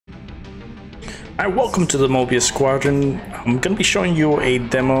Hi, welcome to the Mobius Squadron. I'm going to be showing you a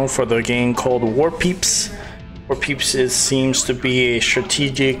demo for the game called Warpips. Warpips seems to be a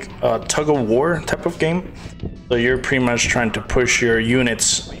strategic tug-of-war type of game. So you're pretty much trying to push your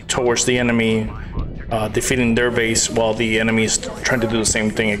units towards the enemy, defeating their base while the enemy is trying to do the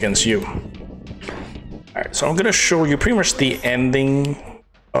same thing against you. Alright, so I'm going to show you pretty much the ending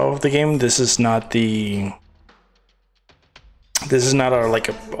of the game. This is not a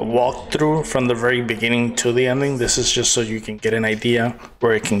walkthrough from the very beginning to the ending. This is just so you can get an idea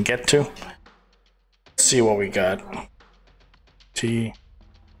where it can get to. Let's see what we got. Let's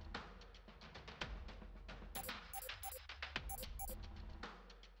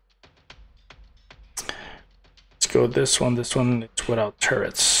go this one. This one is without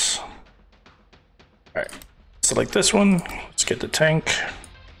turrets. All right, select this one. Let's get the tank.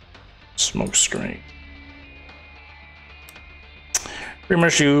 Smoke screen. Pretty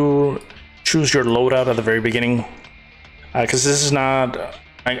much you choose your loadout at the very beginning, because this is not,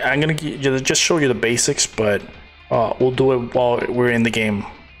 I'm gonna just show you the basics, but we'll do it while we're in the game.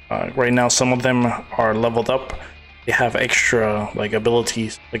 Right now some of them are leveled up. They have extra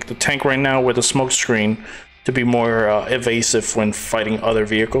abilities, like the tank right now with the smoke screen to be more evasive when fighting other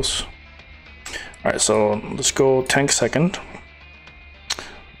vehicles. All right, so let's go tank second.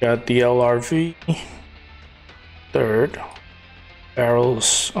 Got the LRV third.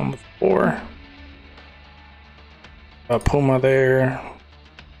 Barrels on the floor. Puma there.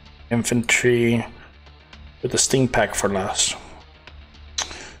 Infantry with the steam pack for last.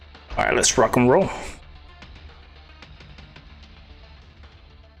 All right, let's rock and roll.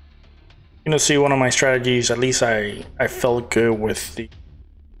 You know, see, one of my strategies, at least I felt good with the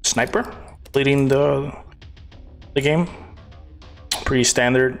sniper leading the game. Pretty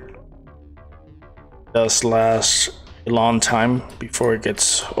standard. Does last a long time before it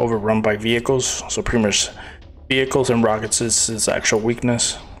gets overrun by vehicles. So pretty much vehicles and rockets is its actual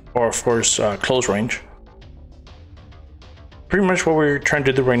weakness, or of course close range. Pretty much what we're trying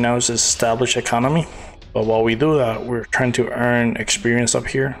to do right now is establish economy, but while we do that, we're trying to earn experience up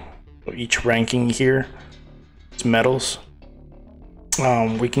here. So each ranking here is medals.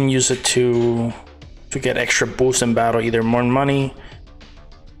 We can use it to get extra boosts in battle, either more money,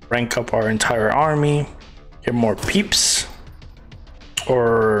 rank up our entire army, get more peeps,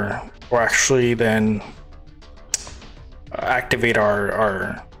 or actually then activate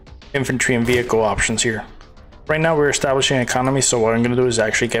our infantry and vehicle options here. Right now we're establishing economy, so what I'm going to do is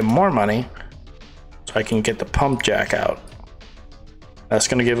actually get more money so I can get the pump jack out. That's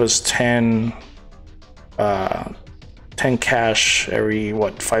going to give us 10 cash every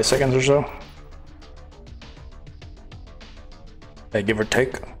 5 seconds or so, give or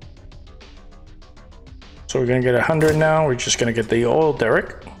take. So we're gonna get 100 now. We're just gonna get the oil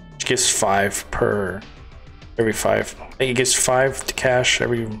derrick, which gives 5 per every 5. It gives 5 to cash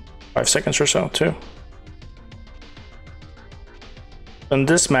every 5 seconds or so too. In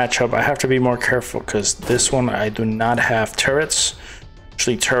this matchup, I have to be more careful because this one I do not have turrets.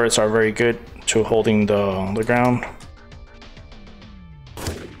 Actually, turrets are very good to holding the ground.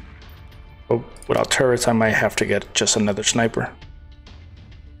 But without turrets, I might have to get just another sniper,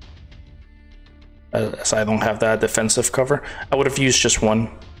 as I don't have that defensive cover. I would have used just one,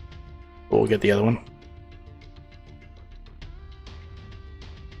 but we'll get the other one.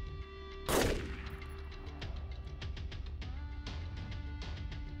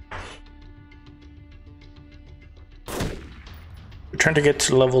 We're trying to get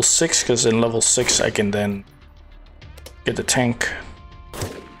to level 6 because in level 6 I can then get the tank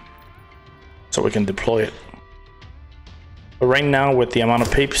so we can deploy it. But right now, with the amount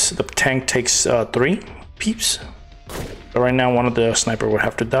of peeps, the tank takes 3 peeps. So right now, one of the sniper would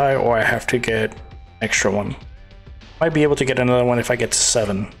have to die, or I have to get extra one. Might be able to get another one if I get to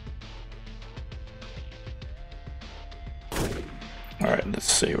 7. All right,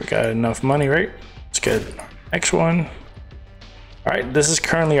 let's see. We got enough money, right? Let's get next one. All right, this is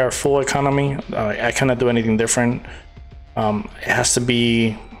currently our full economy. I cannot do anything different. It has to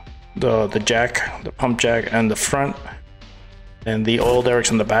be the jack, the pump jack, and the front, and the oil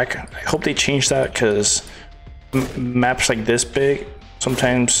derricks in the back. I hope they change that, because maps like this big,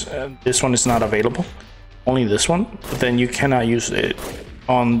 sometimes this one is not available, only this one, but then you cannot use it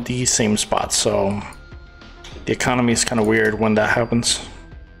on these same spots. So the economy is kind of weird when that happens.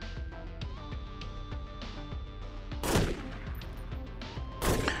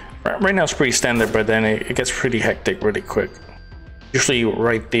 Right now it's pretty standard, but then it gets pretty hectic really quick. Usually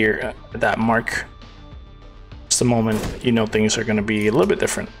right there at that mark, it's the moment you know things are going to be a little bit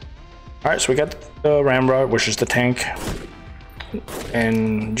different. All right, so we got the ramrod, which is the tank.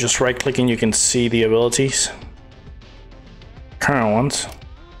 and just right clicking you can see the abilities. Current ones.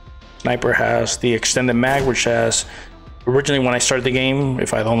 Sniper has the extended mag, which has, originally when I started the game,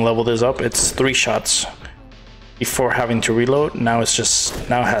 if I don't level this up, it's 3 shots before having to reload. Now it's just,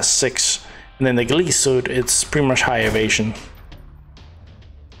 now it has 6. And then the ghillie suit, it's pretty much high evasion.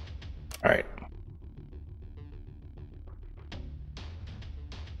 Alright.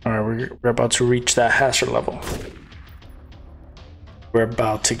 Alright, we're about to reach that hazard level. We're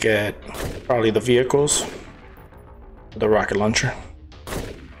about to get probably the vehicles, the rocket launcher,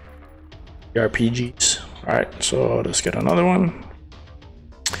 the RPGs. Alright, so let's get another one.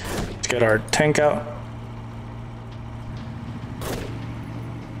 Let's get our tank out.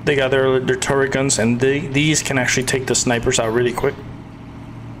 They got their turret guns, and these can actually take the snipers out really quick.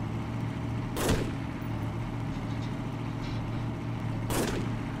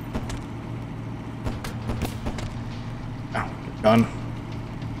 Oh, done.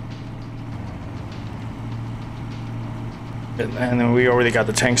 And then we already got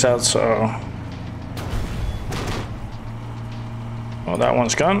the tanks out, so... Well, that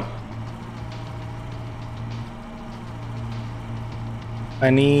one's gone. I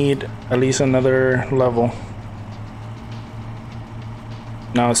need at least another level.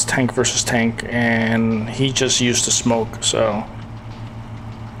 Now it's tank versus tank, and he just used the smoke, so...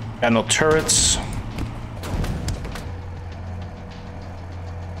 Got no turrets.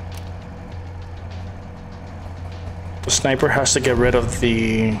 The sniper has to get rid of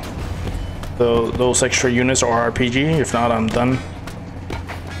those extra units or RPG. If not, I'm done.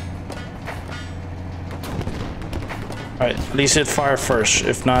 Alright, at least it fired first.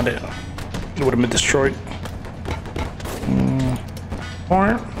 If not, it would have been destroyed.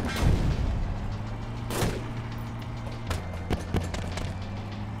 Alright.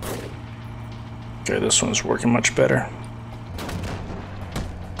 Okay, this one's working much better.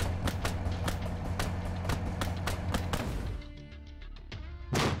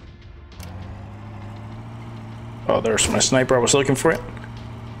 Oh, there's my sniper. I was looking for it.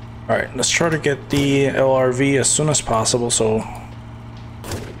 Alright, let's try to get the LRV as soon as possible, so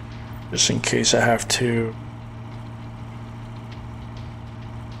just in case I have to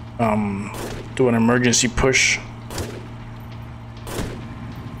do an emergency push.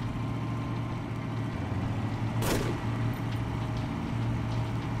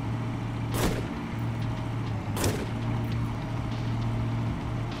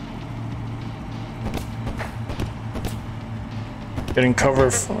 Getting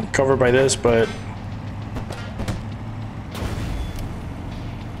covered by this, but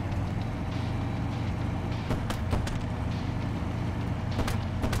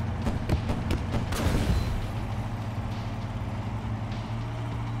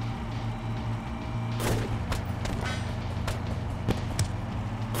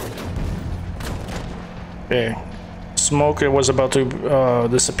okay. Smoke, it was about to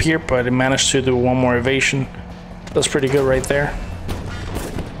disappear, but it managed to do one more evasion. That's pretty good right there.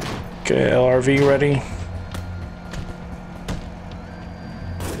 Okay, LRV ready.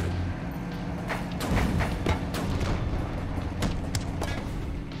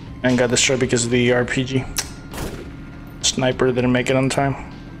 And got destroyed because of the RPG. Sniper didn't make it on time.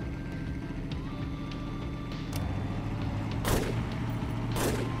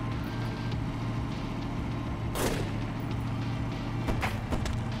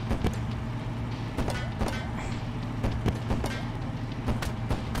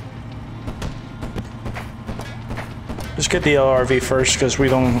 Let's get the LRV first, because we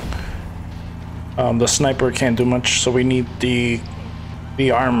don't... the sniper can't do much, so we need the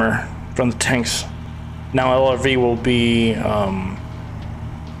armor from the tanks. Now LRV will be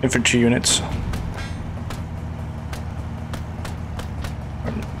infantry units.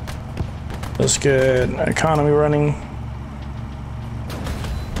 Let's get economy running.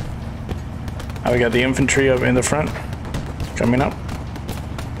 Now we got the infantry up in the front, coming up.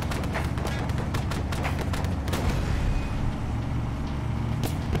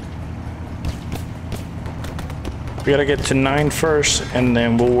 We gotta get to 9 first, and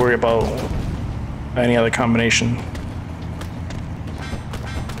then we'll worry about any other combination.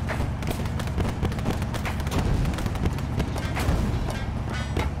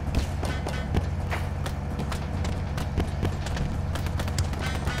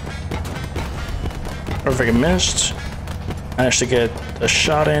 Perfect, missed. Managed to get a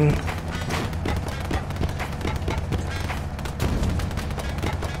shot in.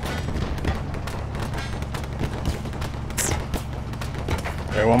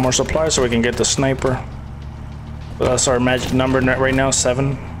 Okay, one more supply so we can get the sniper. So that's our magic number right now,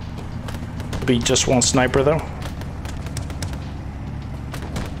 7. Be just one sniper though.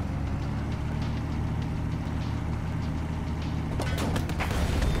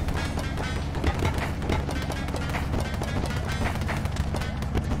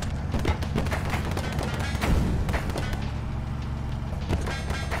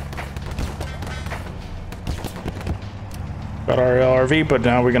 Got our LRV, but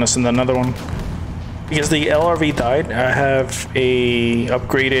now we're gonna send another one. Because the LRV died, I have a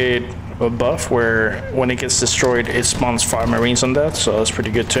upgraded buff where when it gets destroyed, it spawns 5 Marines on that, so that's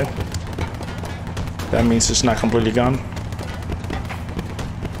pretty good too. That means it's not completely gone.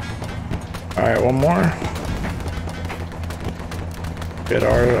 Alright, one more. Get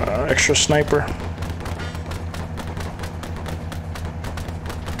our extra sniper.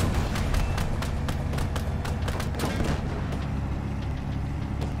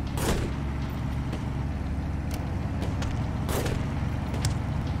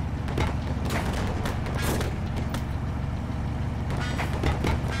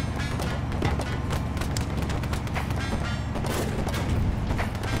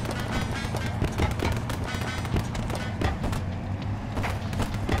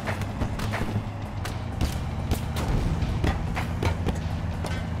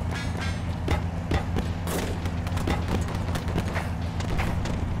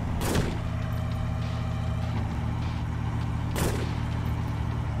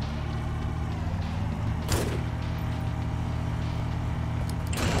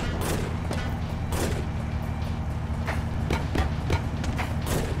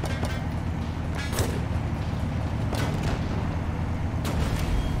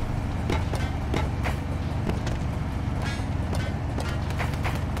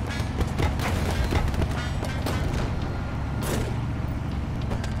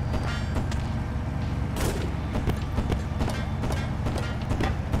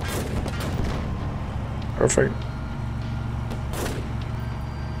 Perfect.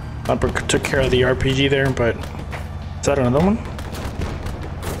 Upper took care of the RPG there, but is that another one?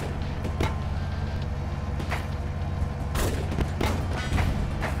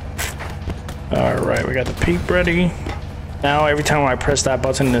 Alright, we got the peep ready. Now every time I press that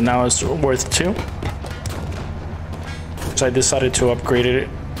button, then now it's worth 2. So I decided to upgrade it.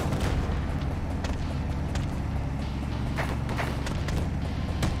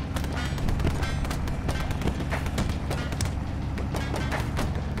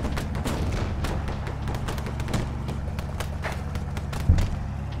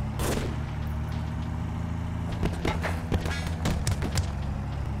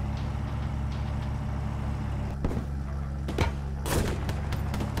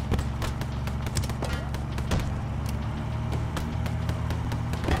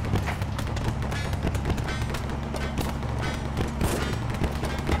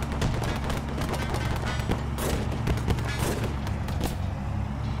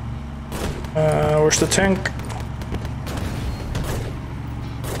 Where's the tank?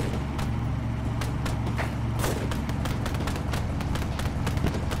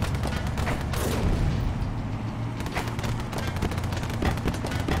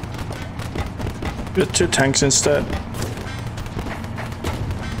 Get 2 tanks instead.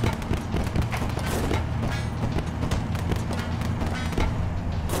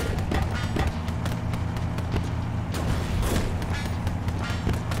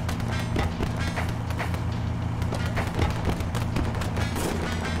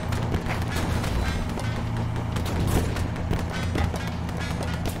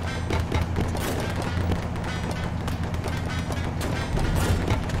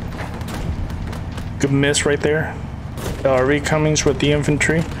 Good miss right there. LRV Cummings with the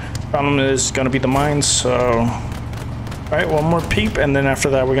infantry. Problem is going to be the mines, so... Alright, one more peep, and then after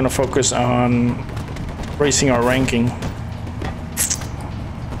that we're going to focus on raising our ranking.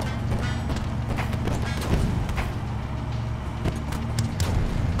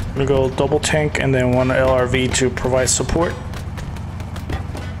 We're going to go double tank and then 1 LRV to provide support.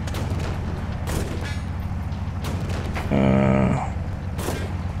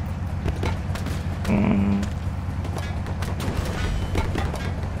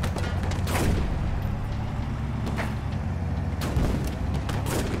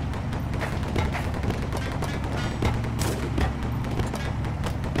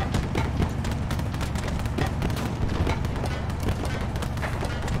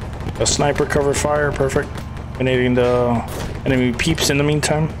 A sniper cover fire, perfect. Eliminating the enemy peeps in the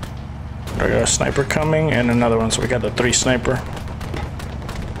meantime. I got a sniper coming and another one, so we got the 3 sniper.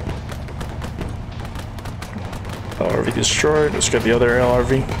 LRV destroyed. Let's get the other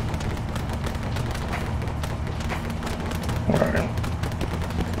LRV. Alright.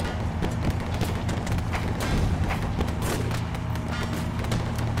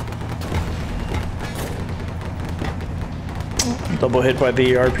 Double hit by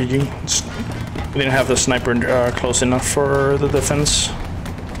the RPG. We didn't have the sniper close enough for the defense.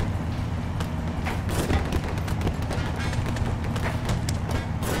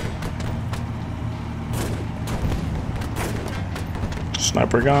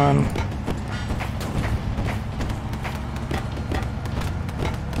 Sniper gun.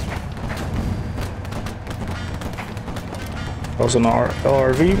 That was an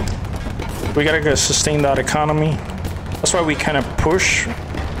LRV. We gotta go sustain that economy. That's why we kind of push.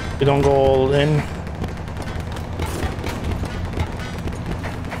 We don't go all in.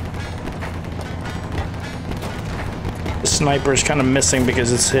 The sniper is kind of missing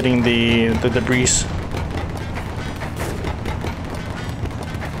because it's hitting the debris.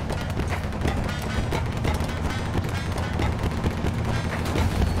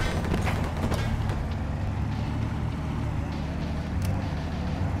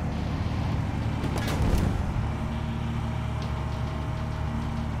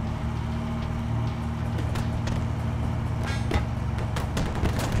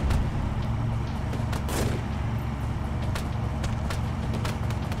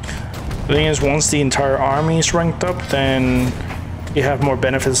 The thing is, once the entire army is ranked up, then you have more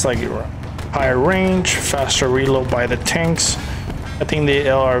benefits like higher range, faster reload by the tanks. I think the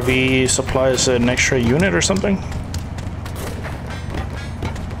LRV supplies an extra unit or something.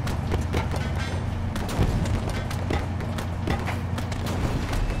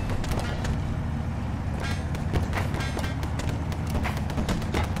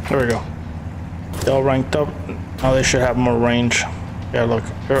 There we go. They're all ranked up. Now they should have more range. Yeah, look,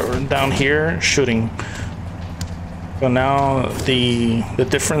 they're down here shooting. So now the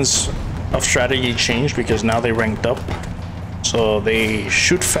difference of strategy changed because now they ranked up. So they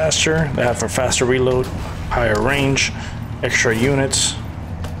shoot faster, they have a faster reload, higher range, extra units.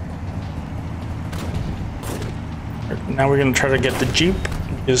 Now we're gonna try to get the Jeep,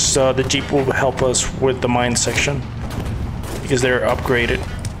 because the Jeep will help us with the mine section because they're upgraded.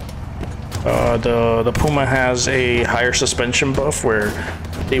 The Puma has a higher suspension buff where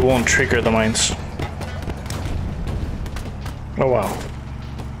they won't trigger the mines. Oh wow.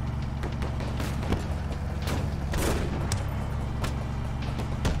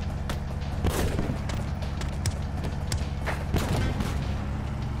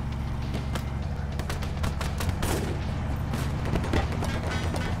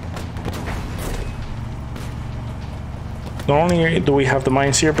 Not only do we have the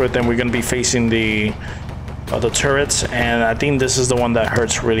mines here, but then we're going to be facing the turrets, and I think this is the one that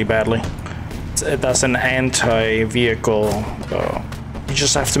hurts really badly. That's an anti-vehicle. You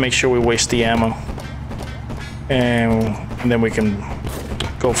just have to make sure we waste the ammo, and then we can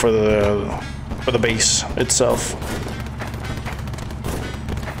go for the base itself.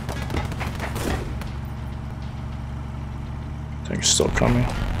 I think it's still coming.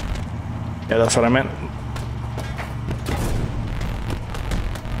 Yeah, that's what I meant.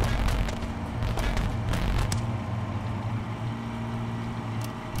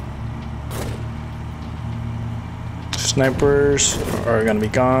 Snipers are gonna be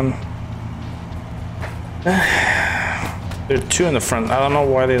gone. There are two in the front. I don't know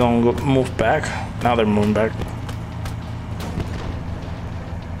why they don't move back. Now they're moving back.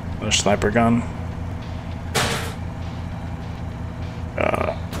 Another sniper gun.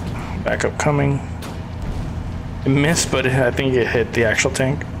 Backup coming. It missed, but I think it hit the actual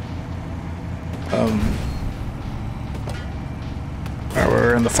tank. Alright,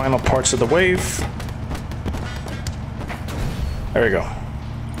 we're in the final parts of the wave. There we go.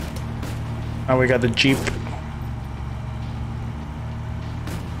 Now we got the Jeep.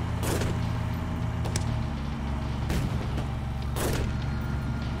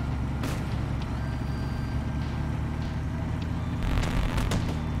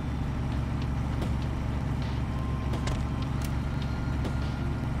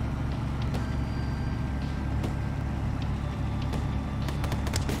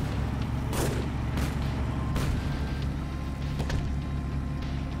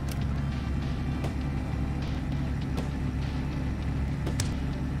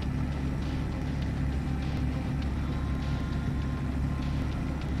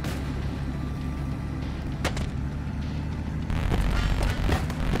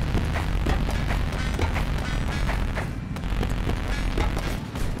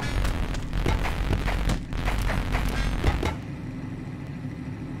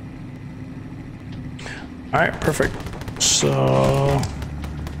 Alright, perfect. So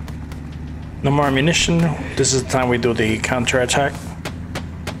no more ammunition. This is the time we do the counterattack.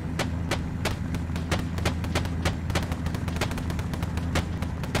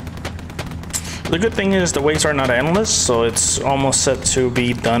 The good thing is the waves are not endless, so it's almost set to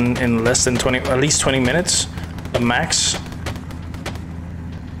be done in less than 20, at least 20 minutes, the max.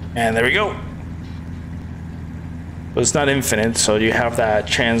 And there we go. But it's not infinite, so you have that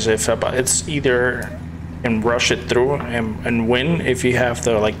chance if it's either can rush it through and win if you have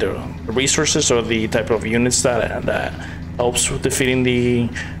the resources or the type of units that helps with defeating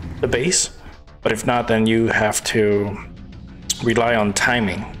the base. But if not, then you have to rely on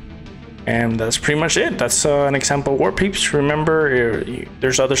timing. And that's pretty much it. That's an example of Warpips. Remember,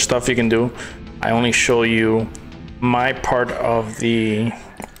 there's other stuff you can do. I only show you my part of the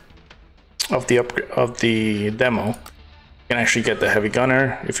demo. You can actually get the heavy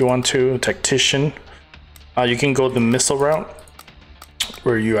gunner if you want to, tactician. You can go the missile route,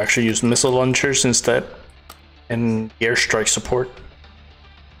 where you actually use missile launchers instead, and airstrike support,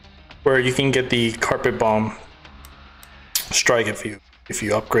 where you can get the carpet bomb strike if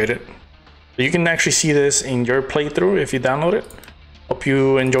you upgrade it. You can actually see this in your playthrough if you download it. Hope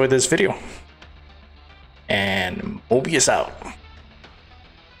you enjoyed this video. And Mobius out.